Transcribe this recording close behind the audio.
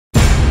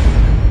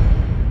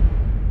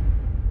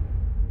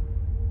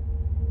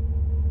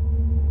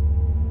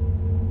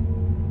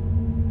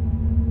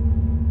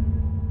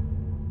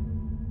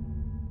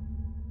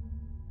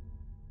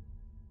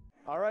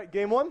right,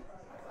 game one.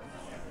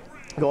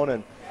 Going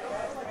in.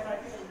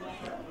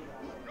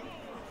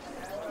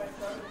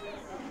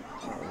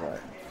 All right.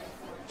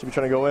 Should be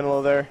trying to go in a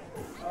little there.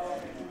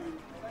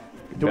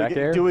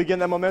 Do we get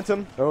that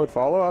momentum? Oh,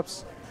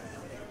 follow-ups.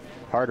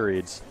 Hard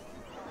reads.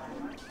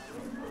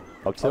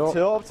 Up tilt.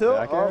 Up tilt.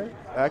 Back air.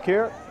 Back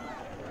here.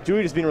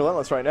 Dewey just being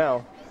relentless right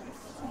now.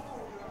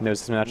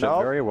 Knows this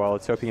matchup very well.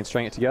 Let's hope he can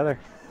string it together.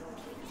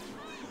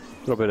 A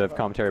little bit of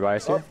commentary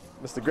bias here.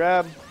 Missed the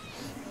grab.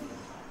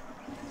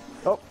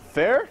 Oh,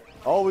 fair.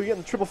 Oh, we're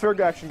getting the triple fair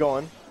action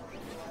going.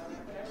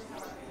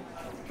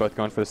 Both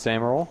going for the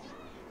same roll.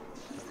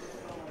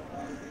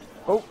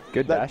 Oh,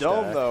 good that dash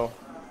dome dash. though.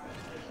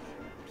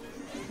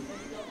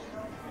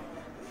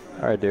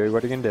 All right, Dewey,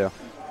 what are you gonna do?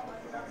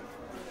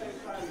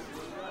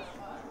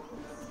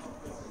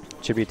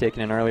 Chibodee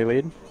taking an early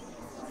lead.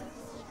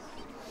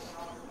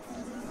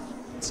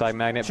 Side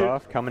magnet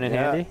buff coming in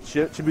handy.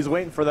 Chibodee's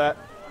waiting for that.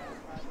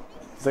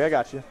 He's like, I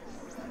got you.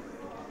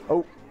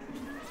 Oh.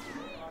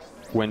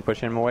 Wind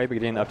pushing him away, but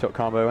getting the up tilt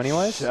combo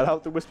anyways. Shout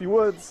out to Wispy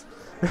Woods.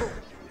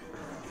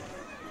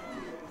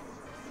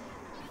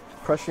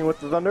 Crushing with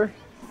the thunder.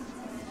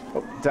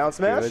 Oh, down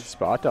smash. Good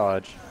spot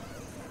dodge.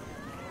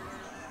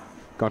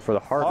 Going for the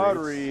hard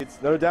reads.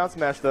 No down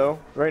smash though.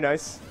 Very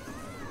nice.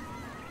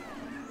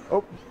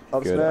 Oh,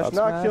 up smash. Up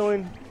Not smash.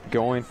 killing.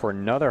 Going for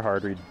another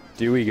hard read.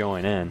 Dewey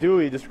going in.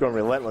 Dewey just going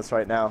relentless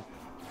right now.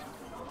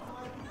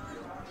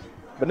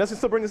 But Ness can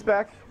still bring this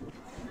back.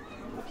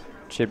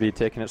 Chibodee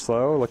taking it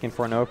slow, looking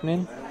for an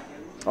opening.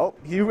 Oh,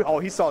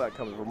 he saw that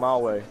coming from a mile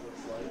away.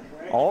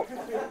 Oh.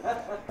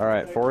 All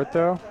right, forward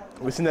throw.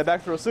 We've seen that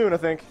back throw soon, I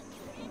think.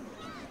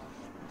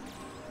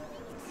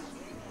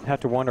 Have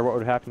to wonder what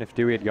would happen if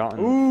Dewey had gotten.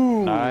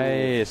 Ooh.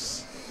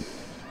 Nice.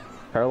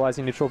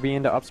 Paralyzing neutral B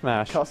into up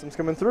smash. Customs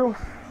coming through.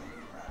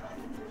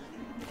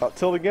 Up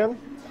tilt again.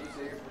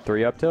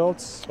 3 up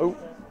tilts. Oh.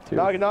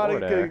 Not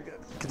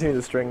continue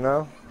the string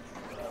now.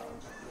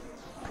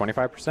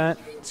 25%.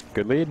 It's a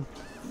good lead.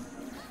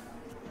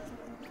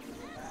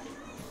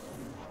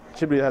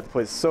 Chibodee have to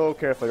play so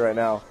carefully right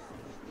now.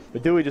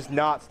 But Dewey just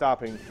not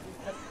stopping.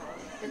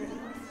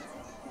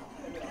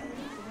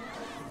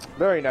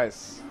 Very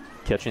nice.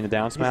 Catching the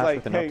down smash like,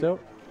 with an up tilt.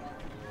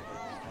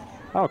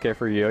 Okay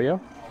for yo-yo.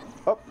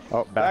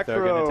 Oh, back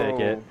throw, gonna take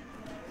it.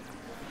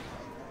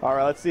 All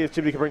right, let's see if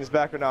Chibodee can bring this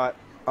back or not.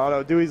 I don't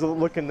know. Dewey's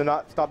looking to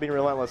not stop being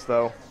relentless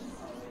though.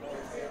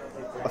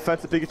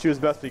 Offensive Pikachu is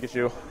best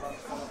Pikachu.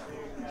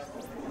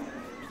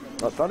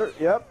 Oh, thunder.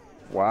 Yep.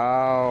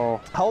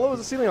 Wow. How low is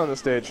the ceiling on this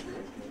stage?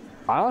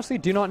 I honestly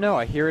do not know.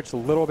 I hear it's a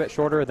little bit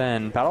shorter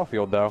than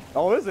Battlefield, though.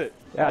 Oh, is it?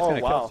 Yeah, it's going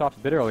to kill us off a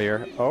bit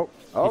earlier. Oh,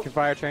 he can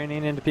fire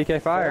training into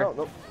PK Fire.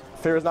 Nope.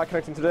 Fair is not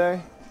connecting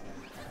today.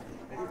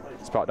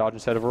 Spot dodge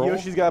instead of roll.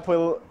 Yoshi's got to play a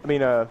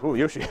little,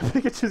 Yoshi.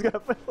 Pikachu's got to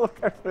play a little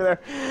carefully there.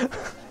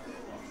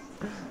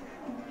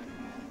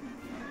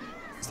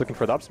 He's looking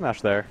for the up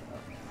smash there.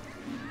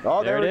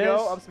 Oh, there we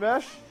go. Up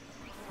smash.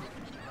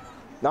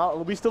 Now,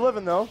 we still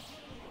living, though.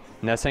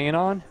 Ness hanging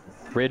on.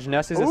 Bridge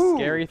Ness is a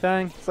scary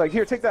thing. It's like,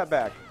 here, take that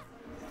back.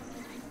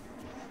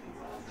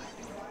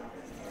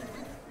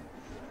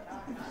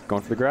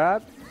 Going for the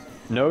grab.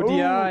 No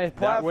DI.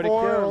 That would have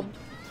killed.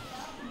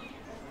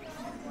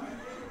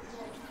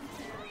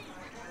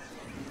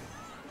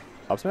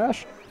 Up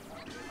smash.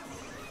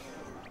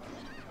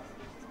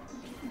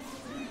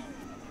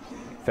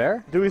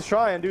 Fair. Dewey's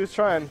trying. It's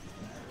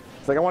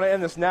like, I want to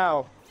end this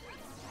now.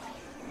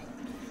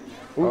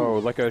 Ooh. Oh,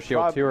 let go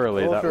shield too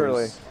early. That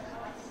was...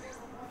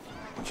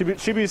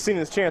 Chibodee's seen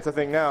his chance, I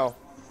think, now.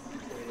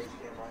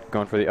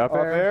 Going for the up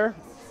air.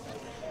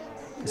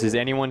 This is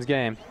anyone's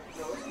game.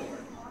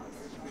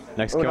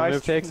 Next kill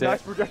move takes it.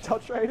 Nice projectile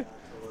trade.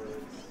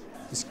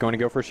 He's going to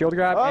go for a shield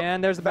grab,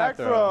 and there's the back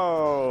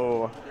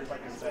throw.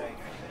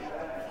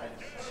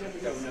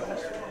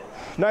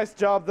 Nice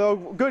job, though.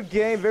 Good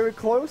game. Very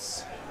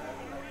close.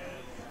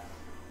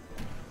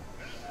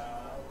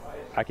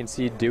 I can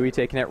see Dewey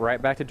taking it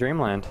right back to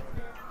Dreamland.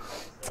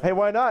 Hey,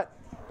 why not?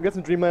 We got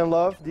some Dreamland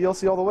love.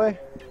 DLC all the way.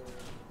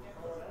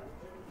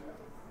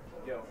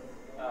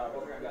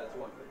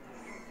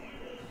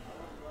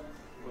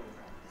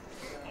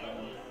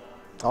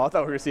 Oh, I thought we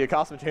were going to see a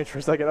costume change for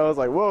a second. I was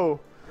like, whoa.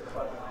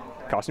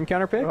 Costume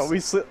counter picks? Oh, are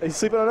you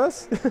sleeping on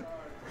us?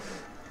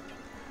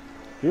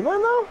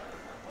 Dreamland, though?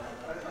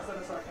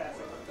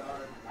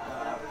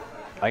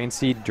 I can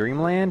see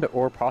Dreamland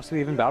or possibly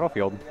even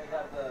Battlefield.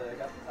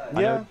 Yeah.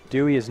 I know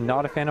Dewey is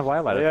not a fan of Lilat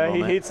at the moment.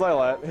 Yeah, he hates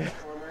Lilat.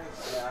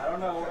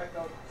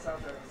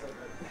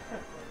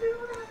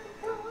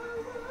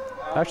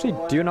 I actually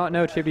do not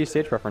know Chibodee's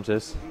stage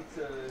preferences.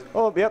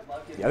 Oh, yep.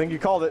 I think you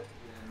called it.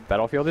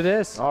 Battlefield it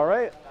is. All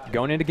right.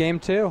 Going into game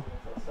 2.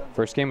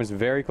 First game was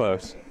very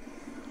close.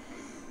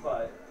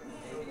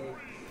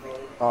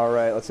 All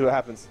right, let's see what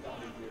happens.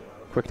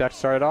 Quick dash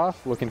started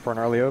off, looking for an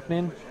early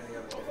opening.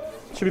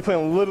 Should be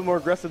playing a little bit more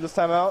aggressive this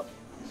time out.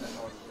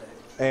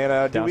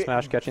 And down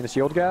smash catching the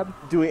shield grab.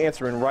 Dewey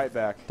answering right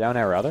back. Down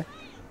air, rather.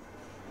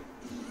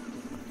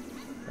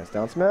 Nice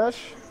down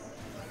smash.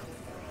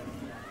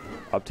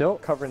 Up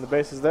tilt. Covering the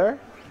bases there.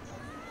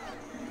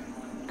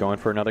 Going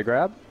for another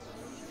grab.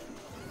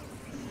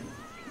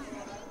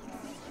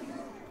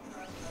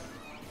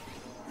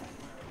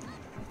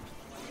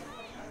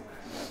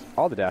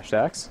 All the dash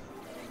attacks.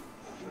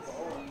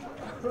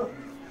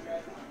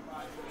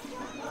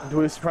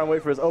 Dewey's trying to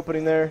wait for his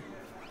opening there.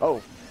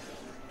 Oh.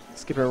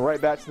 Skipping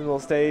right back to the middle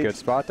stage. Good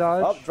spot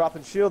dodge. Up,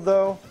 dropping shield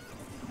though.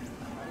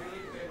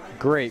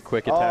 Great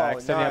quick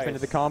attack. Setting up into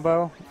the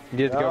combo.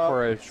 Needed to go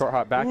for a short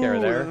hop back air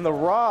there. And the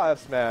raw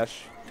F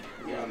smash.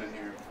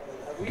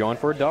 Going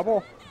for a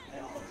double.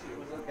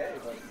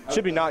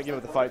 Should be not giving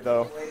it the fight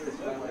though.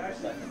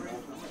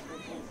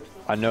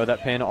 I know that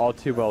pin all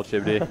too well,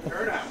 Chibodee.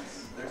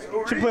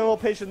 Should be playing a little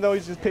patient though.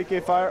 He's just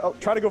PK fire. Oh,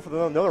 try to go for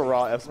another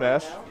raw F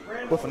smash.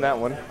 Whiffing that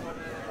one.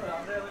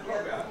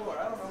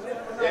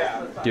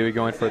 Dewey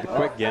going for the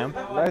quick gimp.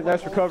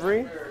 Nice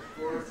recovery.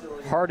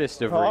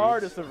 Hardest of reads.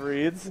 Hardest of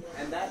reads.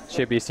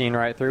 Should be seen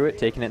right through it,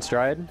 taking it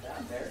stride.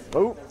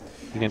 Oh,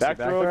 back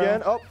throw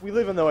again. Oh, we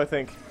live in though, I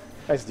think.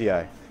 Nice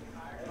DI.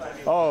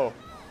 Oh.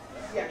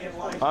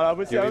 I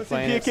haven't seen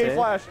PK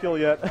flash kill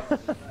yet.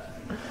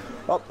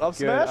 Up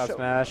smash. Up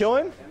smash.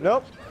 Killing?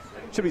 Nope.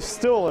 Should be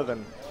still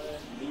living.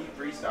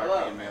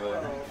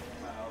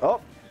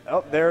 Oh,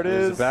 there it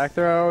is. The back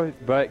throw,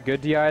 but good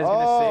DI is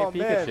going to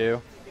save Pikachu.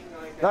 Man.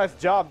 Nice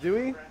job,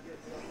 Dewey.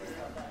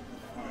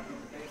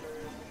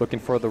 Looking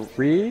for the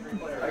read.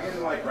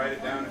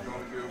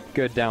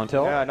 Good down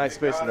tilt. Yeah, nice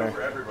space in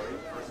there.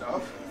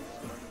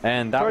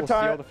 And that will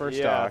steal the first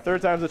stock.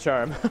 Third time's a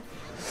charm.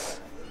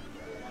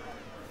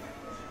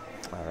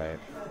 All right.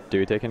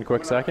 Dewey taking a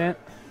quick second.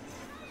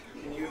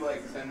 Can you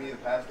send me the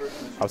password?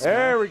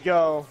 There we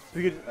go.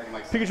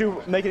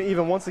 Pikachu making it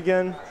even once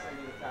again.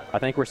 I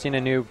think we're seeing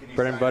a new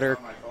bread and butter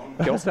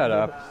kill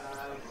setup.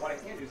 What I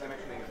can't do is I'm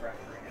actually making a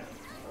practice right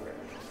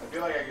now. I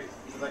feel like I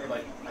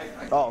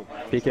could, Oh,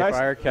 PK nice.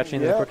 fire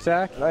catching the quick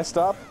attack. Nice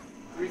stop.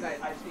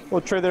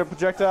 We'll trade their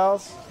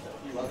projectiles.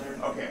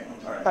 Okay,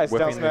 all right. Nice down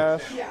Whipping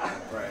smash.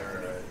 Right.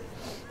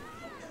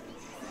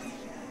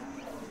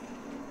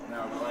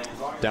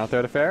 Down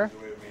throw to fair.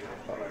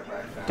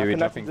 Dewey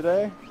jumping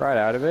today. right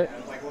out of it.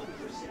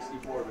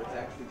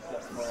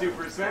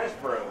 Super Smash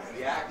Bros.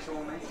 The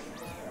actual name.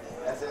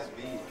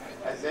 SSB.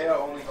 Isaiah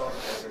only calls it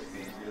SSB.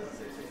 He doesn't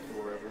say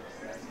 64 ever.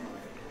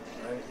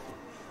 Right?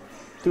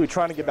 Dewey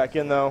trying to get back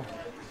in though.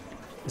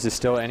 This is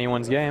still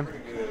anyone's game.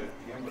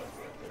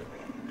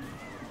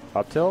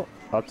 Up tilt.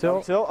 Up tilt.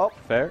 Up tilt. Oh.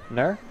 Fair.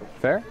 Nair.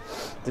 Fair.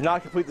 Did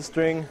not complete the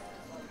string.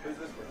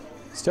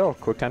 Still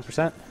quick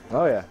 10%.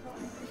 Oh yeah.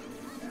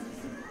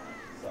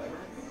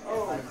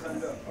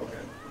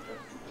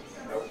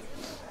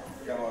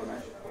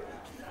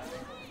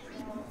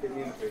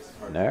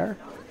 Nair.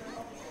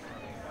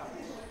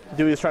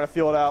 Dewey is trying to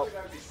feel it out,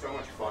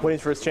 waiting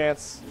for his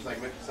chance.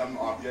 Just with some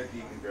object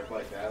you can grip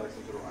like that, like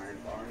some sort of iron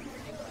bar.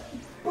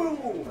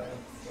 Boom!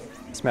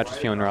 This match is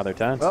feeling rather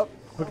tense. Oh,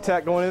 quick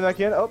attack going in back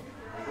in. Oh.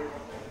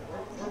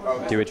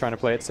 Dewey trying to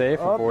play it safe,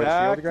 avoid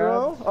back shield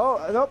grab. throw.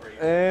 Oh, nope.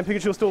 And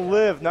Pikachu will still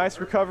live. Nice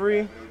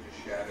recovery.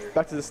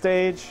 Back to the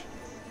stage.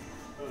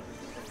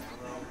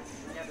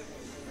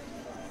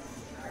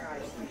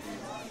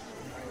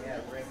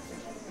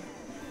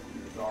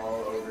 It's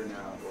all over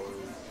now,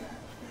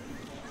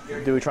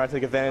 boys. Dewey trying to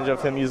take advantage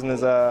of him using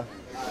his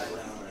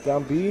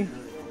down B.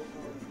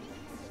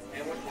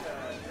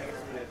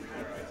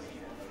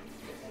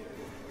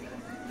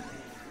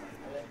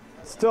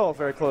 Still a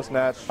very close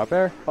match. Up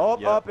air. Oh,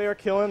 Yep. up air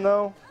killing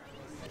though.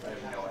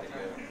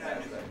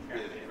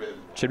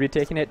 Should be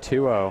taking it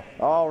 2-0.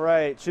 All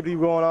right, should be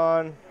going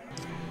on.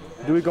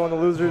 Dewey going to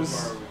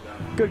losers.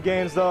 Good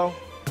games though.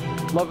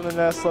 Loving the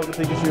Ness, loving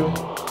the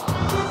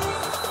Pikachu.